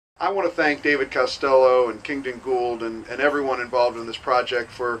I want to thank David Costello and Kingdon Gould and everyone involved in this project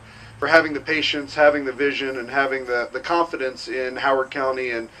for having the patience, having the vision, and having the confidence in Howard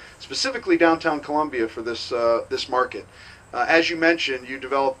County and specifically downtown Columbia for this market. As you mentioned, you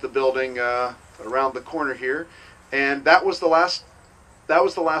developed the building around the corner here, and that was the last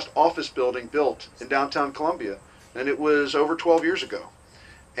office building built in downtown Columbia, and it was over 12 years ago.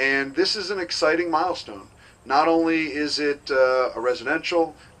 And this is an exciting milestone. Not only is it a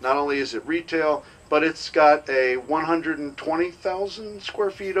residential, not only is it retail, but it's got a 120,000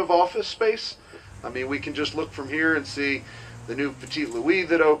 square feet of office space. I mean, we can just look from here and see the new Petit Louis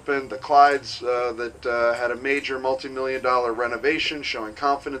that opened, the Clydes that had a major multi-million-dollar renovation showing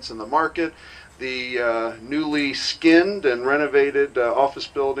confidence in the market, the newly skinned and renovated office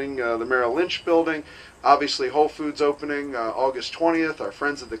building, the Merrill Lynch building, obviously Whole Foods opening August 20th, our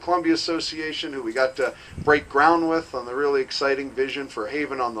friends at the Columbia Association who we got to break ground with on the really exciting vision for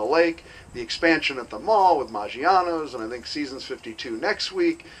Haven on the Lake, the expansion at the mall with Maggiano's, and I think Seasons 52 next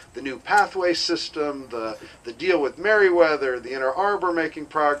week, the new pathway system, the deal with Merriweather, the Inner Arbor making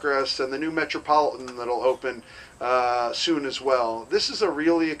progress, and the new Metropolitan that'll open soon as well. This is a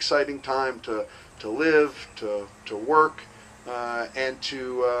really exciting time to live, to work, and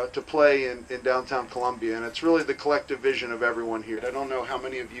to play in downtown Columbia, and it's really the collective vision of everyone here. I don't know how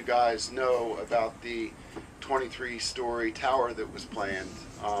many of you guys know about the 23-story tower that was planned.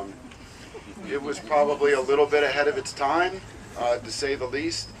 It was probably a little bit ahead of its time, to say the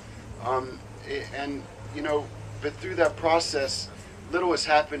least, and you know, but through that process, little has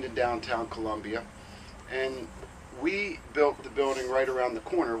happened in downtown Columbia, and we built the building right around the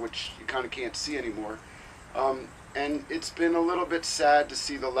corner, which you kind of can't see anymore. And it's been a little bit sad to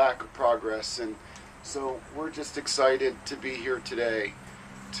see the lack of progress, and so we're just excited to be here today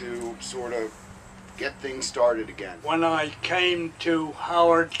to sort of get things started again. When I came to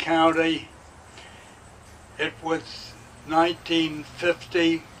Howard County, it was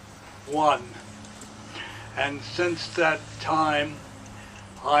 1951, and since that time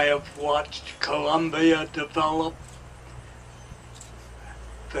I have watched Columbia develop,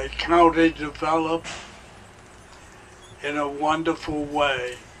 the county develop, in a wonderful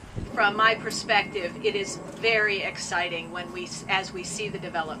way. From my perspective, it is very exciting as we see the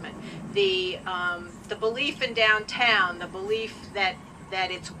development. The belief in downtown, the belief that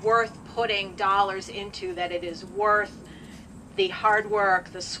it's worth putting dollars into, that it is worth the hard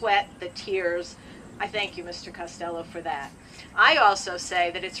work, the sweat, the tears. I thank you, Mr. Costello, for that. I also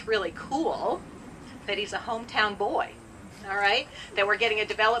say that it's really cool that he's a hometown boy. All right, that we're getting a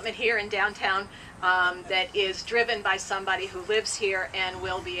development here in downtown that is driven by somebody who lives here and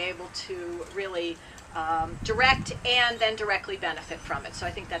will be able to really direct and then directly benefit from it. So I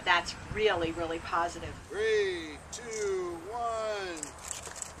think that that's really, really positive. 3, 2, 1.